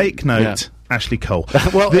 We've actually take note. Yeah. Ashley Cole.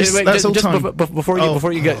 Well,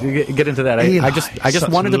 before you get into that, I just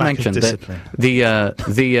wanted to mention that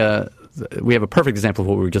we have a perfect example of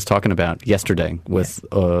what we were just talking about yesterday with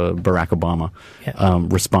Barack Obama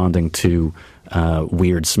responding to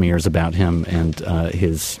weird smears about him and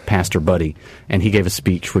his pastor buddy, and he gave a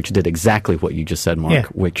speech which did exactly what you just said, Mark,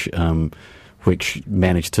 which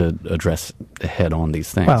managed to address head on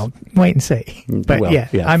these things. Well, wait and see. But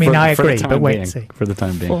I mean, I agree, but wait and see. For the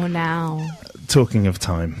time being. For now. Talking of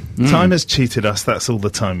time. Time has cheated us. That's all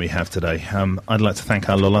the time we have today. I'd like to thank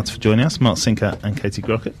our Lollards for joining us, Mark Sinker and Katie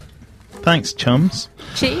Grockett. Thanks, chums.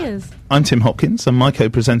 Cheers. I'm Tim Hopkins, and my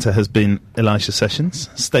co-presenter has been Elisha Sessions.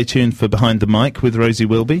 Stay tuned for Behind the Mic with Rosie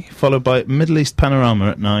Wilby, followed by Middle East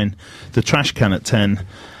Panorama at 9, The Trash Can at 10,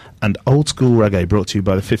 and Old School Reggae, brought to you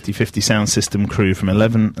by the 50/50 Sound System crew from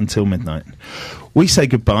 11 until midnight. We say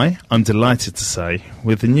goodbye, I'm delighted to say,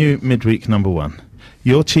 with the new midweek number 1,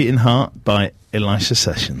 Your Cheating Heart by Elisha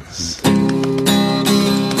Sessions.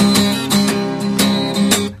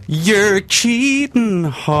 Your cheating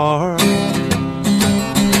heart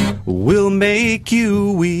will make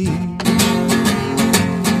you weep.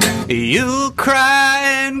 You'll cry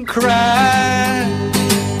and cry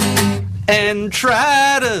and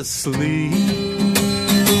try to sleep,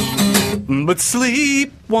 but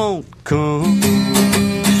sleep won't come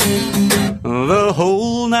the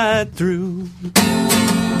whole night through.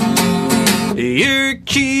 Your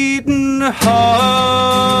cheating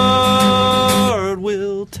heart